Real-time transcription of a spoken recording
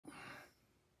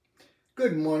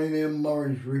Good morning there,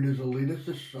 Murray's Readers Elitist.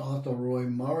 This is author Roy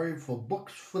Murray for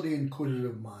Books for the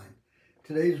Inquisitive Mind.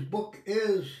 Today's book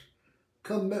is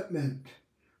Commitment,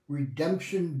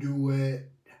 Redemption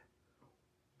Duet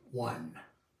 1.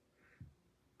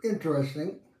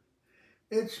 Interesting.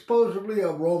 It's supposedly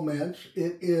a romance.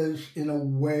 It is, in a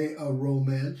way, a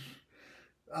romance.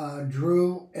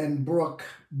 Drew and Brooke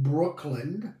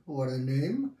Brooklyn, what a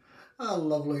name. A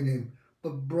lovely name.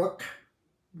 But Brooke,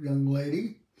 young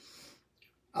lady,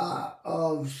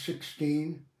 of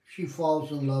 16, she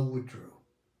falls in love with Drew.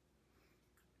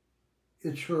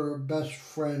 It's her best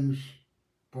friend's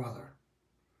brother.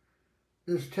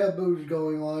 There's taboos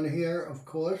going on here, of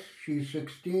course. She's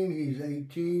 16, he's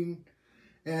 18,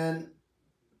 and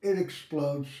it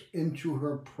explodes into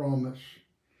her promise.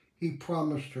 He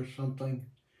promised her something,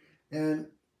 and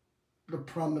the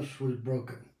promise was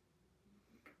broken.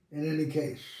 In any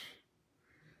case,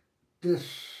 this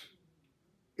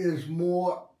is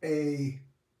more a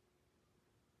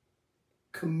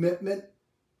commitment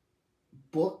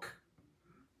book,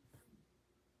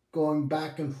 going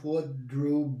back and forth,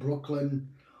 Drew, Brooklyn,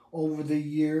 over the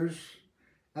years.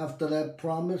 After that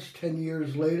promise, 10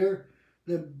 years later,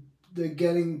 they're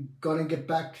gonna get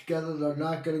back together. They're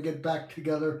not gonna get back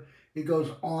together. It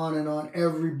goes on and on.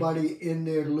 Everybody in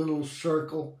their little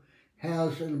circle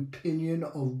has an opinion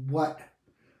of what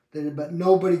they did, but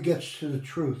nobody gets to the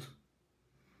truth.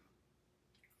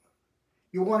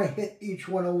 You want to hit each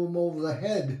one of them over the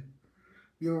head.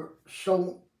 You're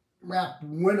so wrapped.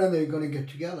 When are they going to get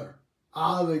together?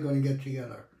 Are they going to get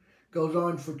together? Goes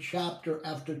on for chapter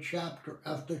after chapter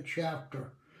after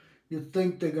chapter. You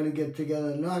think they're going to get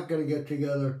together, not going to get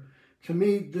together. To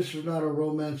me, this is not a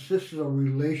romance. This is a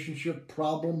relationship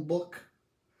problem book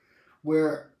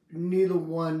where neither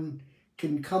one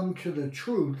can come to the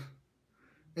truth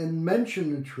and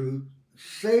mention the truth,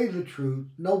 say the truth.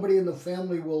 Nobody in the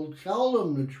family will tell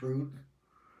them the truth.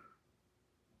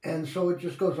 And so it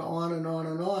just goes on and on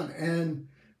and on. And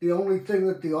the only thing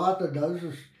that the author does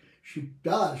is she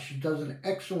does an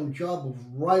excellent job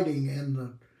of writing, and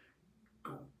the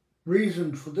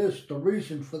reason for this, the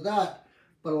reason for that.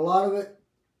 But a lot of it,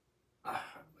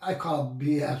 I call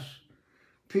BS.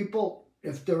 People,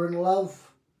 if they're in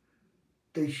love,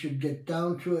 they should get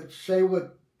down to it, say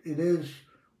what it is,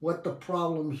 what the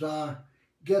problems are,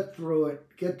 get through it,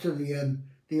 get to the end.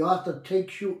 The author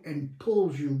takes you and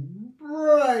pulls you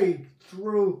right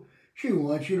through. She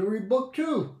wants you to read book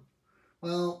 2.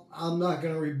 Well, I'm not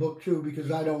going to read book 2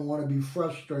 because I don't want to be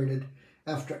frustrated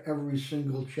after every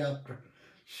single chapter.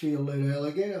 See you later,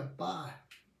 alligator. Bye.